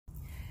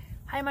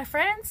Hi my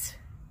friends,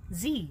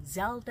 Z,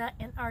 Zelda,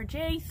 and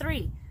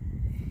RJ3.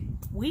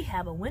 We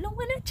have a winner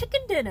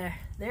chicken dinner.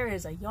 There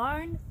is a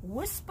yarn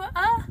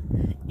whisperer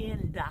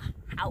in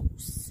the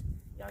house.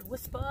 Yarn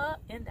whisperer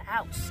in the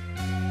house.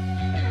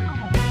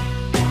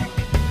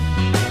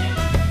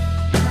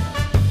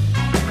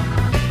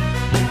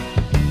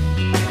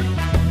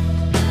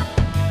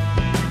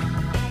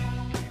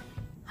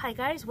 Hi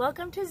guys,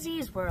 welcome to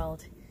Z's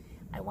World.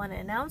 I want to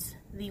announce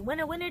the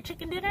winner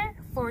chicken dinner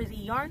for the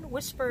Yarn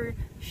Whisper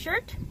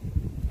shirt.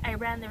 I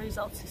ran the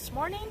results this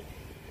morning,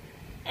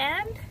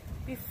 and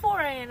before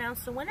I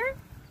announce the winner,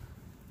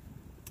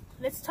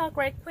 let's talk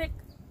right quick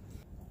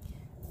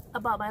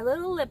about my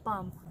little lip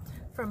balm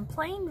from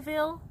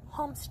Plainville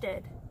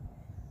Homestead.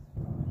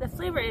 The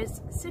flavor is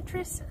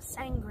Citrus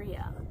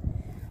Sangria.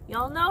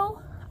 Y'all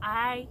know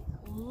I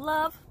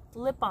love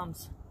lip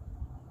balms.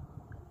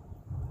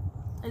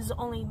 This is the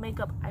only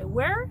makeup I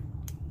wear.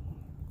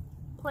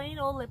 Plain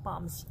old lip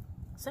balms.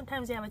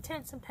 Sometimes they have a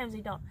tint, sometimes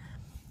they don't.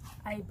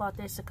 I bought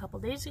this a couple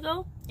days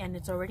ago and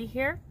it's already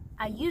here.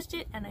 I used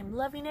it and I'm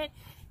loving it,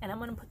 and I'm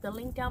going to put the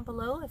link down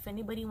below. If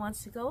anybody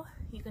wants to go,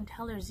 you can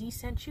tell her Z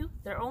sent you.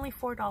 They're only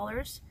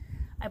 $4.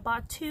 I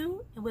bought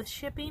two, and with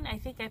shipping I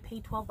think I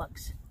paid 12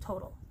 bucks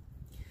total.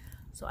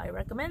 So I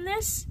recommend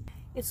this.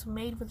 It's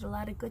made with a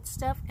lot of good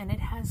stuff and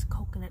it has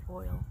coconut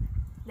oil.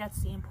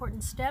 That's the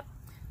important step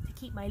to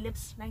keep my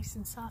lips nice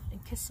and soft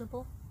and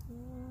kissable.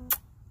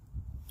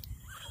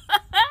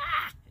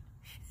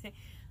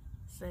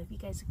 So if you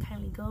guys would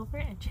kindly go over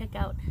and check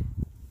out.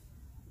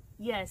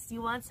 Yes,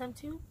 you want some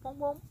too? Boom,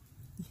 boom.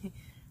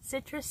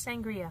 Citrus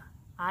Sangria.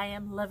 I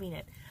am loving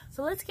it.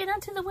 So let's get on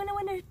to the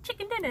winner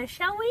chicken dinner,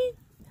 shall we?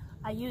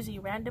 I use a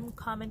random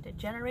comment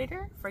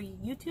generator for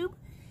YouTube,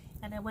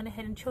 and I went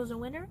ahead and chose a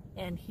winner,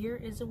 and here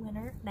is a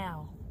winner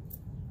now.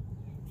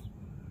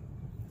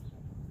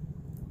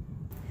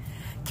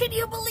 Can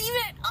you believe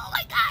it? Oh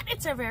my god,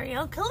 it's our very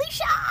own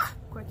Kalisha!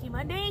 Quirky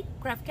Monday,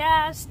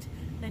 Craftcast,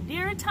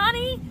 Nadira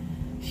Tani.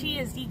 She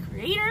is the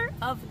creator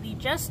of the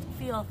Just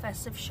Feel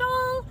Festive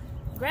shawl,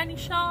 Granny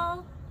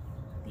shawl,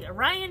 the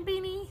Orion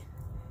beanie.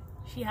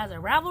 She has a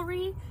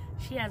Ravelry.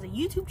 She has a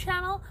YouTube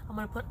channel. I'm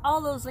going to put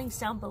all those links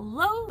down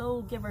below.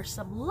 So give her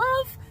some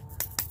love.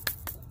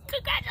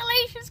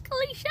 Congratulations,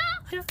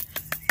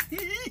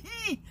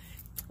 Kalisha!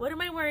 What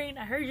am I wearing?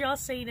 I heard y'all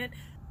saying it.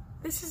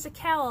 This is a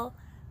cowl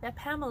that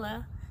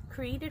Pamela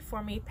created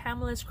for me.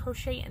 Pamela's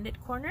Crochet and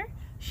Knit Corner.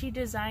 She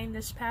designed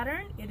this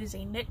pattern. It is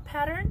a knit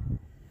pattern.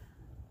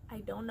 I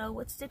don't know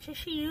what stitches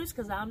she used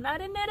because I'm not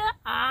a knitter,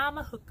 I'm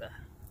a hooker.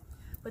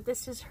 But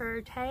this is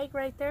her tag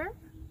right there.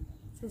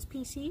 It says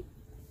PC.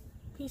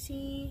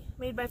 PC,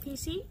 made by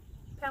PC,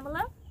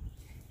 Pamela.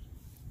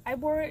 I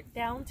wore it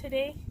down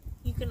today.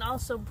 You can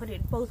also put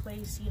it both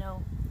ways, you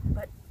know.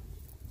 But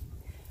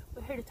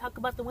we're here to talk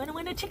about the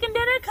winner chicken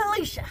dinner,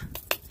 Kalisha.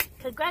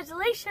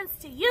 Congratulations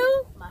to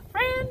you, my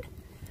friend.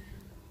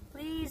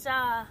 Please,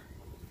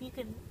 if you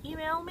can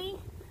email me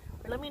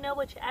or let me know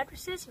what your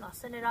address is and I'll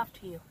send it off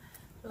to you.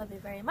 Love you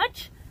very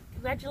much.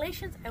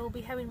 Congratulations. I will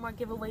be having more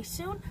giveaways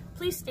soon.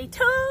 Please stay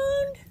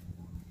tuned.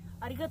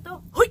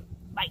 Arigato. Hui.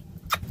 Bye.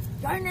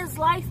 Yarn is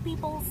life,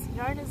 peoples.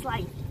 Yarn is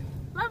life.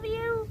 Love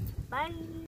you. Bye.